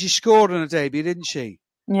Washington, and she scored on her debut, didn't she?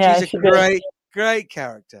 Yeah, she's a great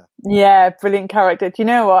character. Yeah, brilliant character. Do you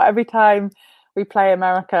know what? Every time we play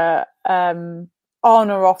America, on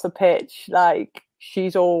or off the pitch,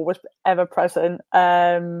 she's always ever present.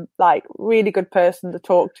 Really good person to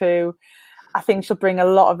talk to. I think she'll bring a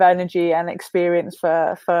lot of energy and experience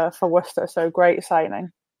for Worcester. So great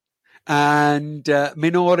signing. And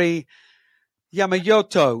Minori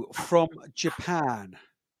Yamamoto from Japan.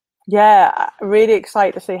 Yeah, really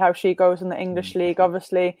excited to see how she goes in the English League.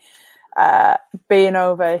 Obviously, being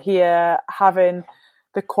over here, having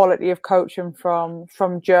the quality of coaching from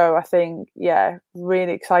Joe, I think,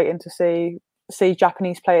 really exciting to see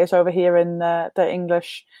Japanese players over here in the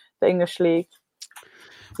English League.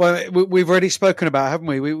 Well, we've already spoken about, haven't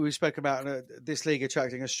we? We've spoken about this league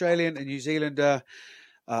attracting Australian and New Zealander,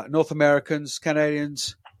 North Americans,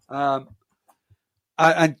 Canadians, and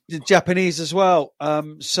Japanese as well.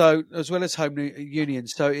 So as well as home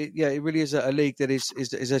unions. So it really is a league that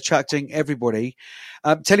is attracting everybody.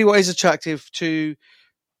 Tell you what is attractive to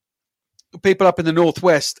people up in the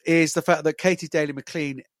Northwest is the fact that Katie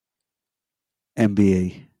Daly-McLean,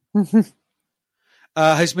 MBE,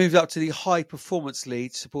 has moved up to the high performance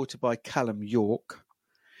lead, supported by Callum York,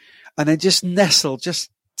 and then just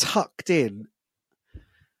tucked in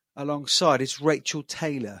alongside is Rachel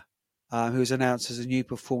Taylor, who is announced as a new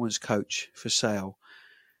performance coach for Sale.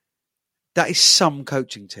 That is some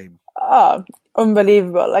coaching team. Oh,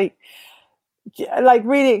 unbelievable!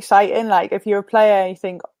 Really exciting. If you're a player, you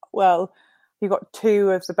think, well, you've got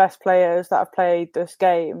two of the best players that have played this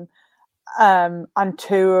game, and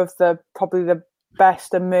two of probably the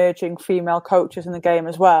best emerging female coaches in the game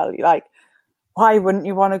as well. Why wouldn't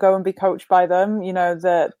you want to go and be coached by them? You know,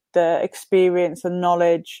 the experience and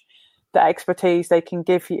knowledge, the expertise they can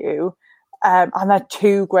give you. And they're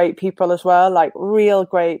two great people as well, real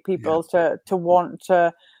great people to want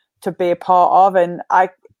to be a part of. And I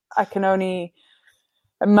can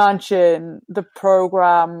imagine the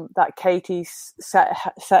program that Katie's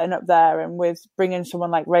setting up there, and with bringing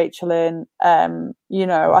someone like Rachel in,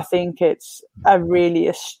 I think it's a really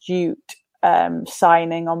astute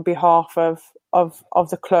signing on behalf of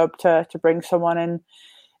the club to bring someone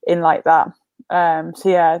in like that. I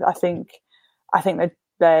think that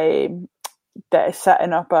they're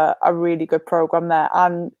setting up a really good program there.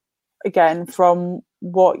 And again, from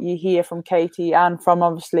what you hear from Katie and from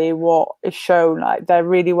obviously what is shown, they're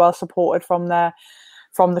really well supported from the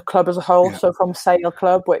club as a whole. So from Sale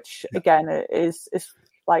Club, which again is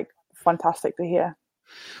fantastic to hear.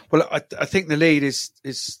 Well, I think the lead is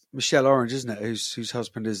Michelle Orange, isn't it? Whose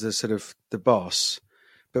husband is the sort of the boss.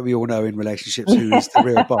 But we all know in relationships who is the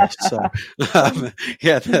real boss. So,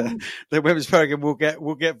 the women's program will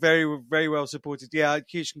get very, very well supported. Yeah,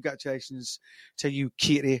 huge congratulations to you,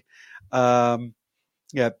 Kitty.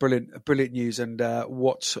 Yeah, brilliant news, and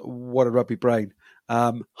what a rugby brain.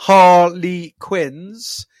 Harley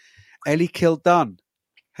Quinn's Ellie Kildunn,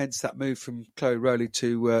 hence that move from Chloe Rowley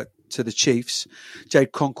to the Chiefs.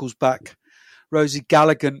 Jade Conkle's back. Rosie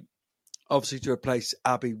Gallagher, obviously to replace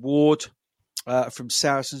Abby Ward from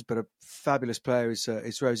Saracens, but a fabulous player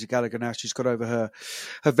is Rosie Gallagher now. She's got over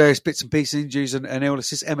her various bits and pieces, injuries and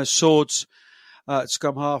illnesses. Emma Swords,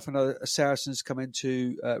 scrum half, and Saracens come in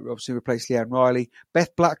to obviously replace Leanne Riley.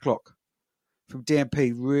 Beth Blacklock from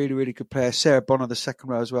DMP, really, really good player. Sarah Bonner, the second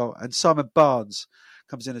row as well. And Simon Barnes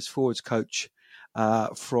comes in as forwards coach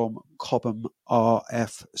from Cobham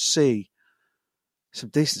RFC. Some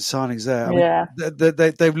decent signings there. I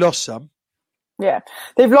mean, they've lost some. Yeah,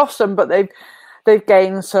 they've lost some, but they've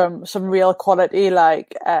gained some real quality.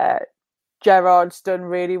 Like Gerard's done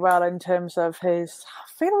really well in terms of his. I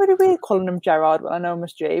feel really weird calling him Gerard when I know him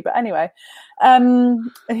as G, but anyway,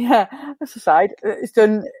 yeah, that's aside. It's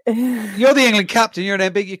done. You're the England captain. You're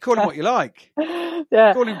an MB. You call him what you like.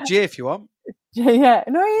 Yeah, call him G if you want. Yeah,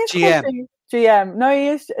 no, he is GM. GM. No, he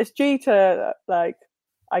is. It's G to like,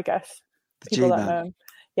 I guess people that know him.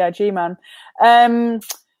 Yeah, G-man.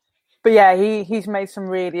 But yeah, he's made some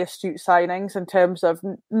really astute signings in terms of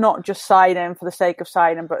not just signing for the sake of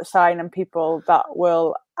signing, but signing people that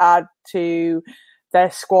will add to their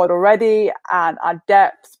squad already and add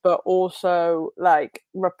depth, but also like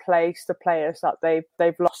replace the players that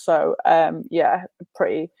they've lost. So yeah,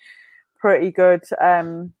 pretty good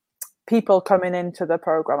people coming into the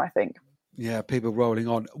programme, I think. Yeah, people rolling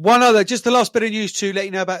on. One other, just the last bit of news to let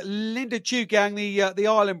you know about Linda Dugang, the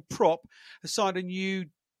Ireland prop, has signed a new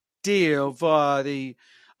deal via the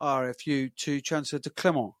RFU to transfer to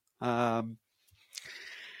Clermont, to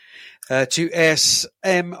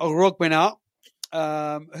SM Rogbina,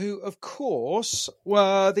 who, of course,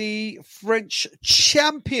 were the French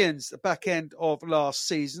champions at the back end of last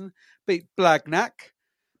season, beat Blagnac.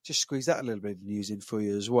 Just squeeze that a little bit of news in for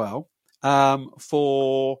you as well,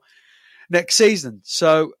 for next season.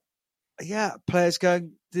 So, yeah, players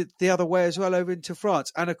going the other way as well over into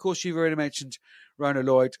France. And, of course, you've already mentioned Rona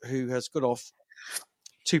Lloyd, who has gone off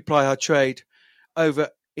to ply her trade over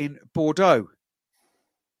in Bordeaux.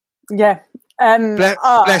 Yeah.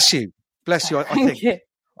 Bless you. Bless you, I think. You.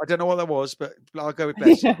 I don't know what that was, but I'll go with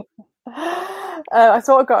bless you. I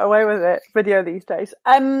thought I got away with it, video these days.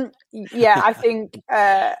 Yeah, I think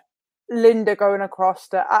Linda going across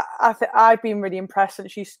to... I've been really impressed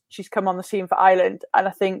since she's come on the scene for Ireland, and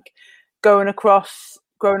I think going across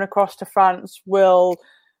to France will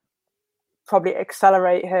probably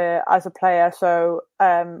accelerate her as a player. So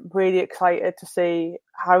really excited to see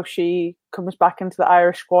how she comes back into the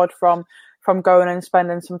Irish squad from going and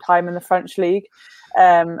spending some time in the French league.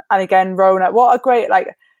 And again, Rona, what a great, like,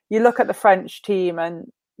 you look at the French team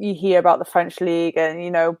and you hear about the French league and,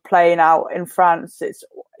 you know, playing out in France. It's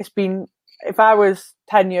been, if I was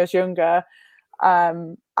 10 years younger,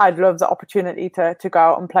 I'd love the opportunity to go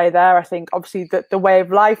out and play there. I think obviously the way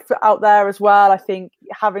of life out there as well. I think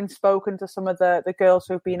having spoken to some of the girls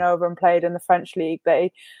who've been over and played in the French league,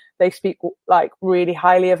 they speak like really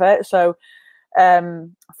highly of it. So for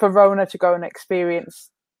Rona to go and experience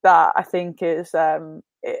that, I think is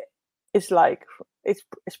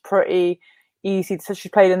it's pretty easy. So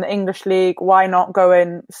she's played in the English league. Why not go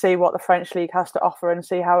and see what the French league has to offer and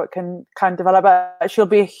see how it can develop? She'll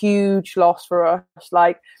be a huge loss for us.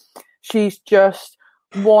 Like, she's just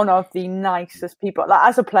one of the nicest people. Like,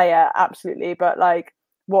 as a player, absolutely, but like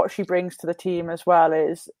what she brings to the team as well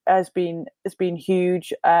has been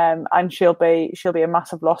huge. And she'll be a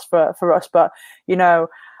massive loss for us. But you know,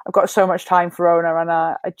 I've got so much time for Rona, and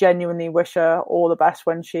I genuinely wish her all the best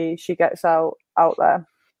when she gets out there.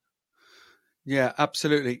 Yeah,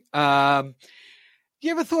 absolutely.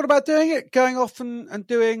 You ever thought about doing it, going off and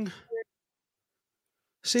doing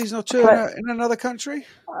a season or two in another country?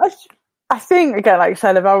 I think, again, like I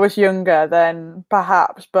said, if I was younger, then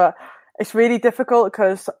perhaps, but it's really difficult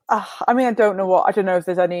because, I don't know if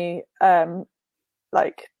there's any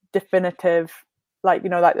like definitive, like, you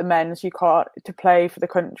know, like the men's, you can't, to play for the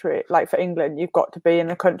country, like for England, you've got to be in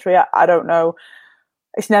the country. I don't know.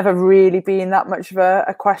 It's never really been that much of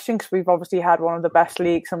a question because we've obviously had one of the best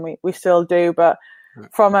leagues and we still do. But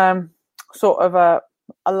from sort of a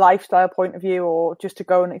lifestyle point of view, or just to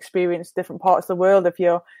go and experience different parts of the world, if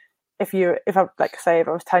I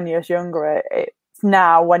was 10 years younger, it's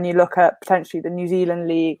now when you look at potentially the New Zealand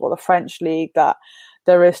league or the French league that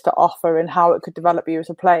there is to offer and how it could develop you as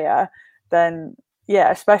a player, then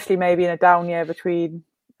yeah, especially maybe in a down year between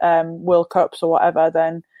World Cups or whatever,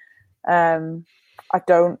 then I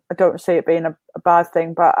don't see it being a bad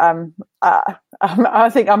thing, but I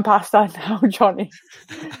think I'm past that now, Johnny.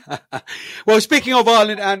 Well, speaking of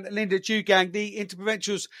Ireland and Linda Dugang, the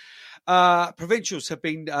Interprovincials provincials have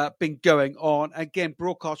been going on again,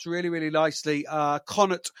 broadcast really nicely.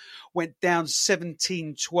 Connacht went down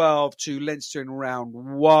 17-12 to Leinster in round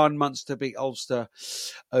one. Munster beat Ulster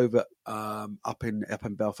over up in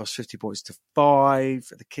Belfast 50 points to 5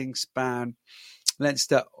 at the Kingspan.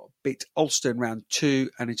 Leinster beat Ulster in round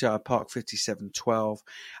two and in Jar Park 57-12,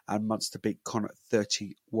 and Munster beat Connacht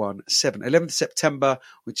 31-7. 11th September,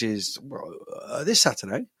 which is this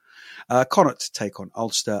Saturday. Connacht take on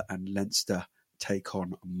Ulster and Leinster take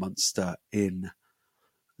on Munster in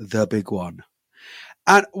the big one.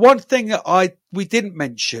 And one thing that we didn't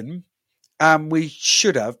mention, and we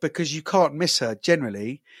should have because you can't miss her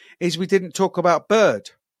generally, is we didn't talk about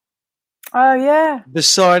Bird. Oh, yeah. The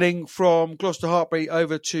signing from Gloucester Hartpury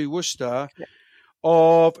over to Worcester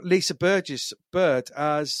of Lisa Bird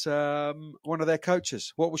as one of their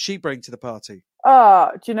coaches. What will she bring to the party?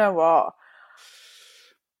 Oh, do you know what?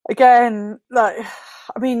 Again,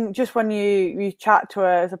 just when you chat to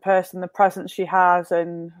her as a person, the presence she has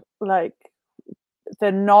and the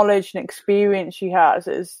knowledge and experience she has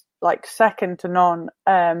is second to none.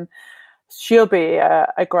 She'll be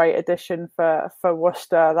a great addition for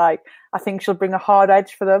Worcester. I think she'll bring a hard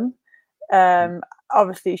edge for them.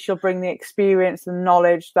 Obviously, she'll bring the experience and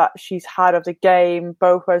knowledge that she's had of the game,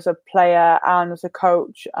 both as a player and as a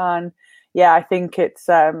coach. And yeah, I think it's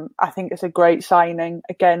a great signing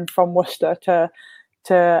again from Worcester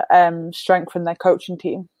to strengthen their coaching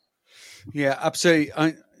team. Yeah,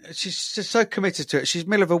 absolutely. She's just so committed to it. She's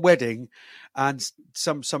middle of a wedding, and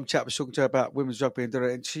some chap was talking to her about women's rugby,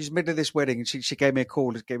 and she's middle of this wedding, and she gave me a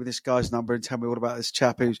call, gave me this guy's number, and told me all about this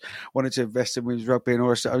chap who's wanted to invest in women's rugby and all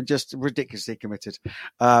this. I'm just ridiculously committed.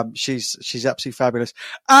 She's absolutely fabulous.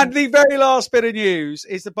 And the very last bit of news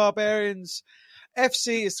is the Barbarians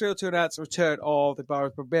FC is thrilled to announce the return of the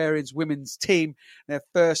Barbarians women's team, their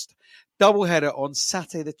first doubleheader on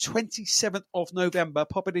Saturday, the 27th of November.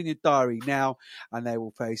 Pop it in your diary now, and they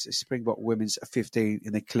will face Springbok Women's 15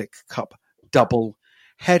 in the Click Cup double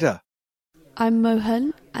header. I'm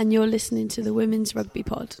Mohan, and you're listening to the Women's Rugby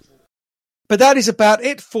Pod. But that is about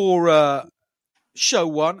it for Show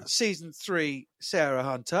 1, Season 3, Sarah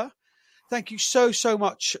Hunter. Thank you so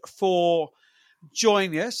much for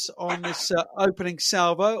joining us on this opening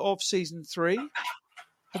salvo of Season 3.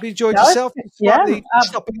 Have you enjoyed yourself? Yeah.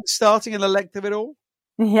 Stopping and starting and the length of it all?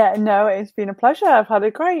 Yeah, no, it's been a pleasure. I've had a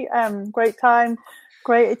great time,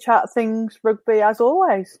 great to chat things rugby as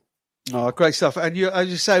always. Oh, great stuff! And you, as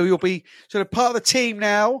you say, you'll be sort of part of the team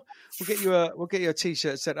now. We'll get you a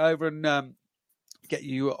t-shirt sent over and get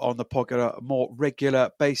you on the pod on a more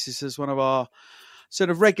regular basis as one of our sort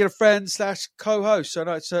of regular friends / co-host. So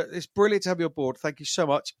no, it's brilliant to have you aboard. Thank you so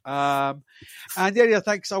much. And the only other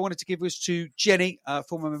thanks I wanted to give was to Jenny,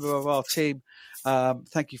 former member of our team.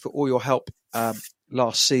 Thank you for all your help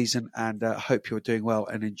last season, and hope you're doing well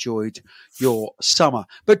and enjoyed your summer.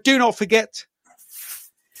 But do not forget,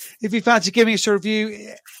 if you fancy giving us a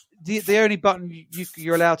review, the only button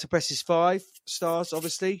you're allowed to press is 5 stars.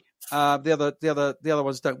 Obviously, the other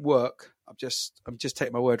ones don't work. I'm just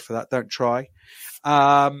taking my word for that. Don't try.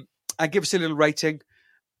 And give us a little rating.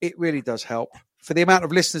 It really does help. For the amount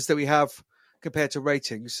of listeners that we have compared to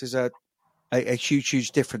ratings, there's a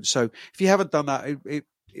huge difference. So if you haven't done that, it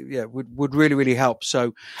would really help.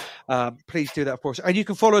 So please do that for us. And you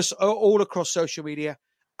can follow us all across social media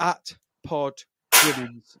at Pod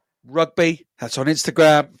Women's Rugby. That's on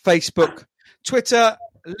Instagram, Facebook, Twitter,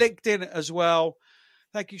 LinkedIn as well.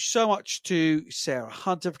 Thank you so much to Sarah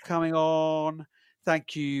Hunter for coming on.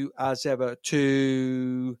 Thank you, as ever,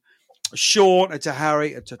 to Sean and to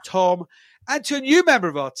Harry and to Tom and to a new member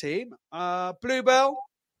of our team, Bluebell.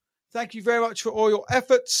 Thank you very much for all your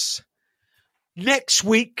efforts. Next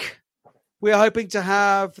week, we are hoping to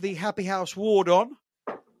have the Happy House Ward on,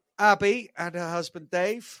 Abby and her husband,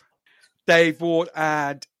 Dave. Dave Ward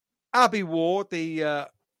and Abby Ward, the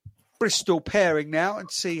Bristol pairing now, and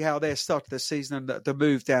see how their start of the season and the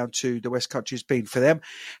move down to the West Country has been for them.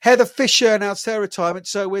 Heather Fisher announced her retirement,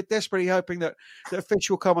 so we're desperately hoping that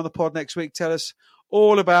Fisher will come on the pod next week, tell us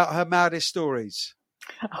all about her maddest stories.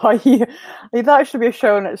 Oh, yeah. That should be a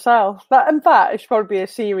show in itself. In fact, it should probably be a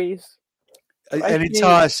series. An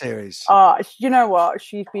entire series. You know what?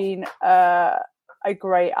 She's been a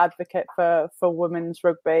great advocate for women's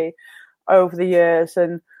rugby over the years,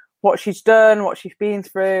 and what she's done, what she's been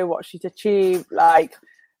through, what she's achieved.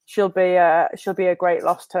 She'll be a great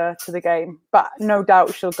loss to the game, but no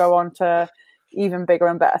doubt she'll go on to even bigger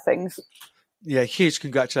and better things. Yeah, huge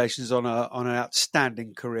congratulations on an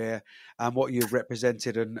outstanding career and what you've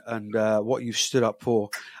represented and what you've stood up for.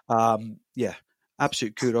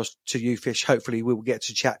 Absolute kudos to you, Fish. Hopefully we will get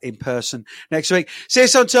to chat in person next week. See you,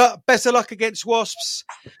 Hunter. Best of luck against Wasps.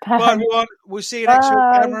 Bye, everyone. We'll see you next week.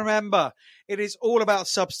 And remember, it is all about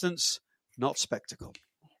substance, not spectacle.